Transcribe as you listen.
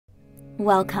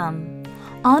Welcome.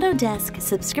 Autodesk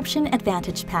Subscription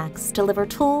Advantage Packs deliver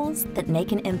tools that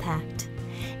make an impact.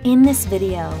 In this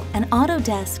video, an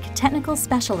Autodesk technical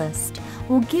specialist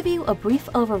will give you a brief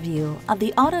overview of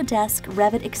the Autodesk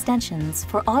Revit Extensions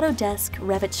for Autodesk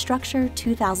Revit Structure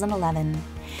 2011,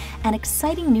 an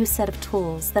exciting new set of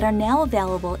tools that are now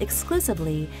available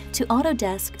exclusively to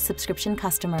Autodesk subscription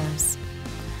customers.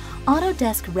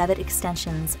 Autodesk Revit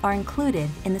Extensions are included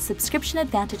in the Subscription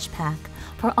Advantage Pack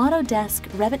for Autodesk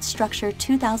Revit Structure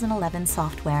 2011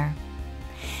 software.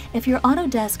 If your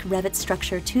Autodesk Revit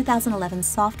Structure 2011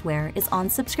 software is on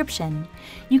subscription,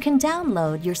 you can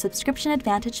download your Subscription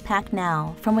Advantage Pack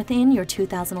now from within your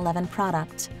 2011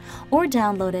 product, or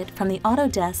download it from the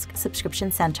Autodesk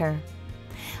Subscription Center.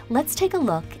 Let's take a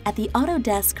look at the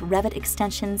Autodesk Revit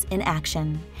Extensions in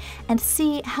action and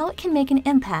see how it can make an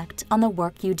impact on the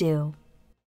work you do.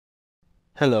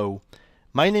 Hello,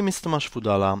 my name is Tomasz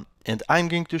Fudala, and I'm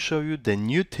going to show you the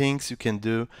new things you can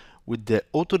do with the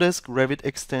Autodesk Revit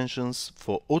Extensions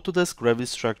for Autodesk Revit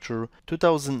Structure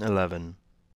 2011.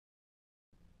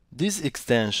 These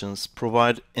extensions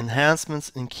provide enhancements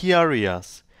in key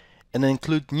areas and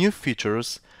include new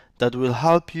features that will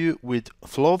help you with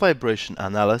flow vibration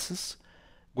analysis,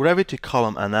 gravity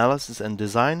column analysis and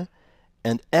design,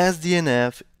 and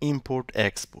SDNF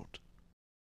import-export.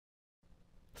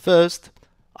 First,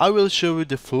 I will show you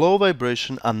the flow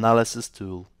vibration analysis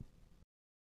tool.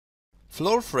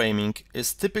 Floor framing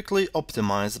is typically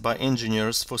optimized by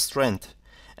engineers for strength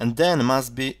and then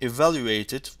must be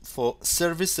evaluated for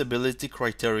serviceability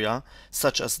criteria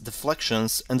such as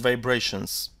deflections and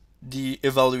vibrations. The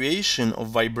evaluation of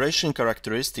vibration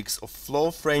characteristics of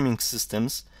floor framing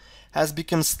systems has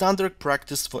become standard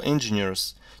practice for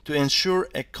engineers to ensure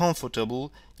a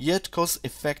comfortable yet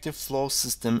cost-effective flow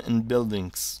system in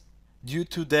buildings. Due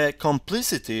to the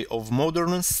complexity of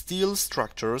modern steel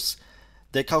structures,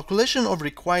 the calculation of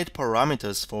required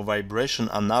parameters for vibration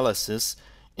analysis,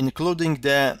 including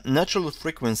the natural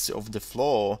frequency of the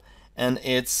floor and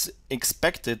its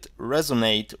expected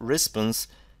resonate response,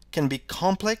 can be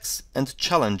complex and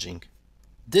challenging.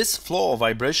 This flow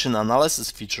vibration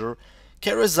analysis feature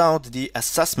carries out the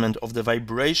assessment of the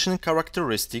vibration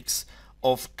characteristics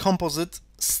of composite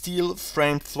steel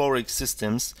framed flooring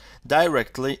systems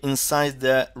directly inside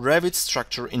the Revit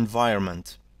structure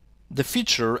environment. The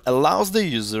feature allows the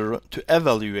user to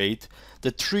evaluate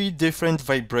the three different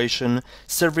vibration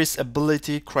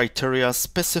serviceability criteria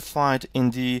specified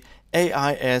in the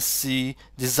AISC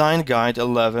Design Guide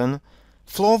 11,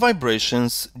 floor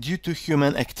vibrations due to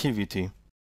human activity,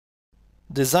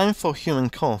 design for human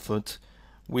comfort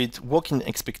with walking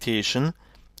expectation,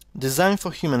 design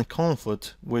for human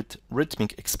comfort with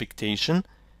rhythmic expectation,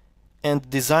 and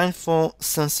design for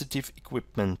sensitive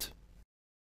equipment.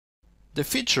 The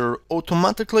feature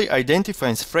automatically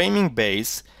identifies framing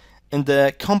base in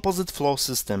the composite flow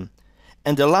system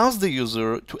and allows the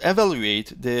user to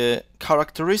evaluate the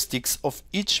characteristics of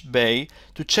each bay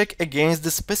to check against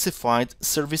the specified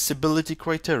serviceability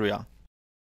criteria.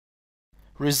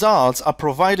 Results are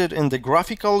provided in the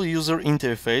graphical user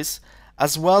interface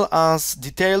as well as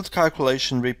detailed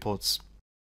calculation reports.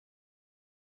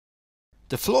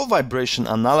 The flow vibration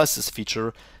analysis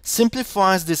feature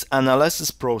simplifies this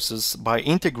analysis process by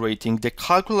integrating the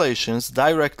calculations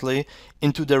directly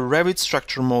into the Revit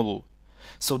structure model,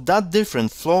 so that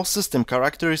different flow system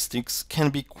characteristics can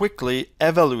be quickly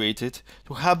evaluated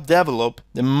to help develop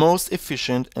the most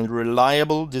efficient and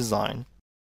reliable design.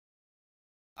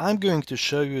 I'm going to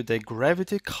show you the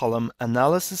gravity column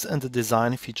analysis and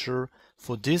design feature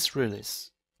for this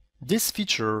release. This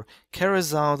feature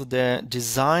carries out the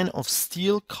design of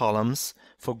steel columns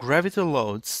for gravity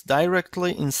loads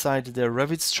directly inside the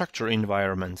Revit structure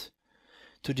environment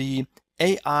to the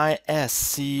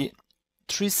AISC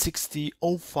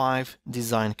 36005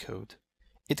 design code.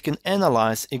 It can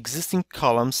analyze existing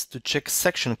columns to check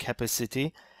section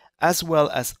capacity as well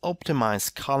as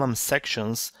optimize column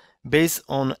sections based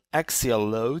on axial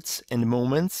loads and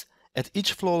moments at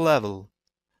each floor level.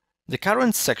 The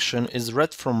current section is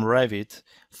read from Revit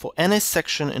for any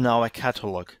section in our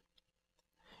catalog.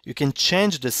 You can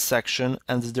change this section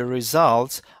and the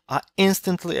results are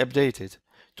instantly updated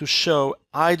to show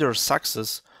either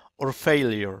success or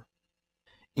failure.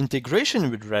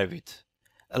 Integration with Revit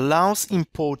allows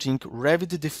importing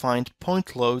Revit-defined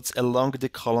point loads along the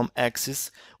column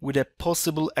axis with a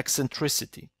possible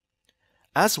eccentricity,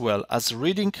 as well as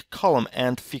reading column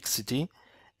end fixity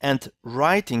and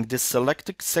writing the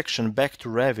selected section back to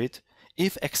Revit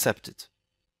if accepted.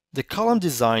 The column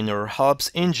designer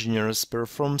helps engineers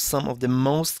perform some of the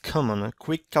most common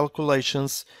quick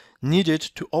calculations needed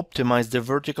to optimize the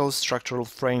vertical structural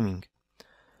framing.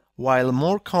 while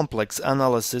more complex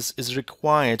analysis is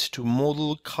required to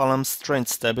model column strength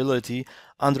stability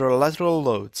under lateral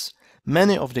loads.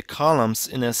 Many of the columns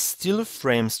in a steel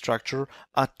frame structure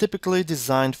are typically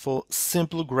designed for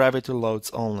simple gravity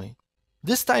loads only.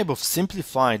 This type of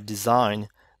simplified design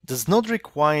does not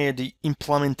require the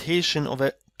implementation of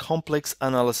a complex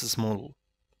analysis model.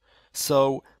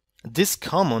 So, this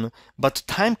common but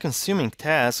time-consuming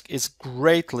task is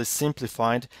greatly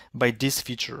simplified by this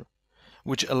feature,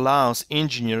 which allows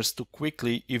engineers to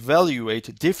quickly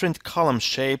evaluate different column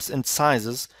shapes and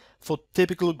sizes for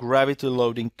typical gravity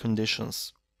loading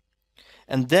conditions,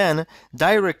 and then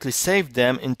directly save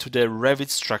them into the Revit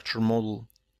structure model.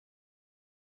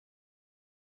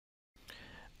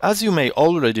 As you may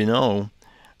already know,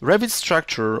 Revit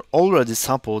structure already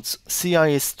supports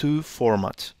CIS2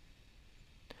 format.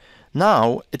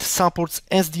 Now it supports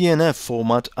SDNF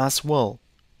format as well.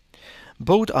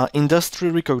 Both are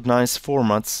industry-recognized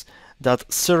formats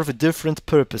that serve different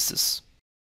purposes.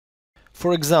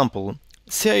 For example,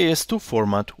 CIS2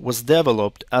 format was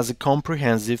developed as a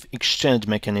comprehensive exchange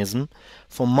mechanism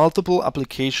for multiple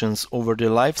applications over the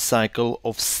life cycle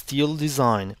of steel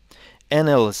design,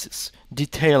 analysis,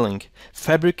 detailing,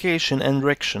 fabrication and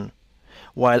erection,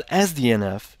 while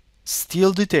SDNF,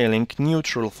 Steel Detailing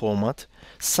Neutral format,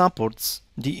 supports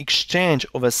the exchange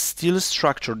of a steel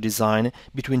structure design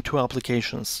between two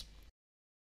applications.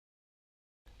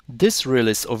 This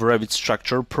release of Revit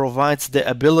structure provides the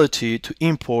ability to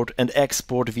import and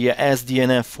export via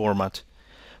SDNF format.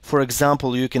 For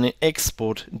example, you can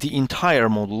export the entire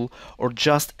model or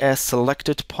just a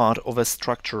selected part of a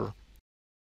structure.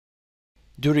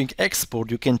 During export,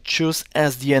 you can choose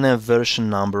SDNF version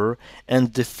number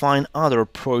and define other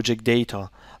project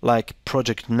data like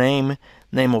project name,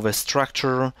 name of a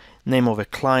structure, name of a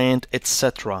client,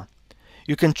 etc.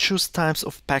 You can choose types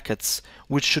of packets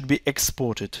which should be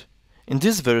exported. In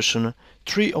this version,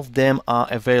 3 of them are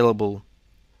available: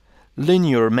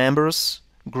 linear members,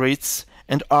 grids,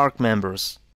 and arc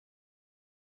members.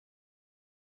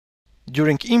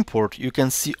 During import, you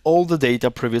can see all the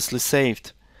data previously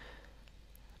saved.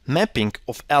 Mapping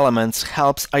of elements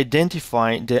helps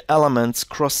identify the elements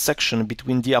cross-section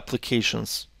between the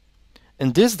applications.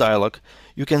 In this dialog,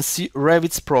 you can see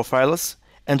Revit's profiles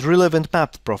and relevant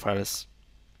mapped profiles.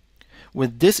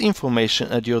 With this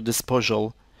information at your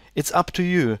disposal, it's up to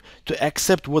you to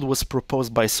accept what was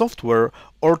proposed by software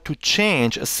or to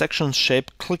change a section shape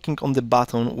clicking on the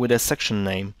button with a section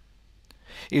name.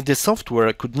 If the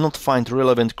software could not find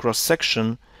relevant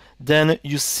cross-section, then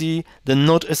you see the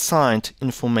not assigned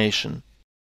information.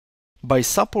 By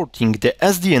supporting the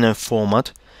SDNF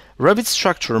format, Revit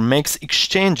structure makes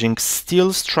exchanging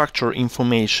steel structure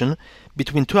information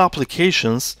between two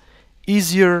applications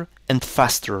easier and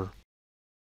faster.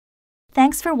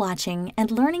 Thanks for watching and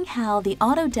learning how the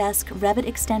Autodesk Revit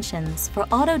Extensions for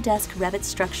Autodesk Revit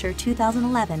Structure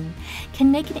 2011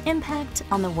 can make an impact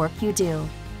on the work you do.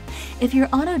 If your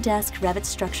Autodesk Revit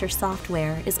Structure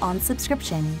software is on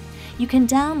subscription, you can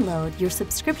download your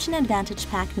Subscription Advantage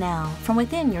Pack now from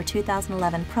within your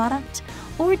 2011 product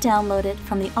or download it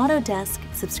from the Autodesk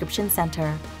Subscription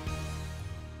Center.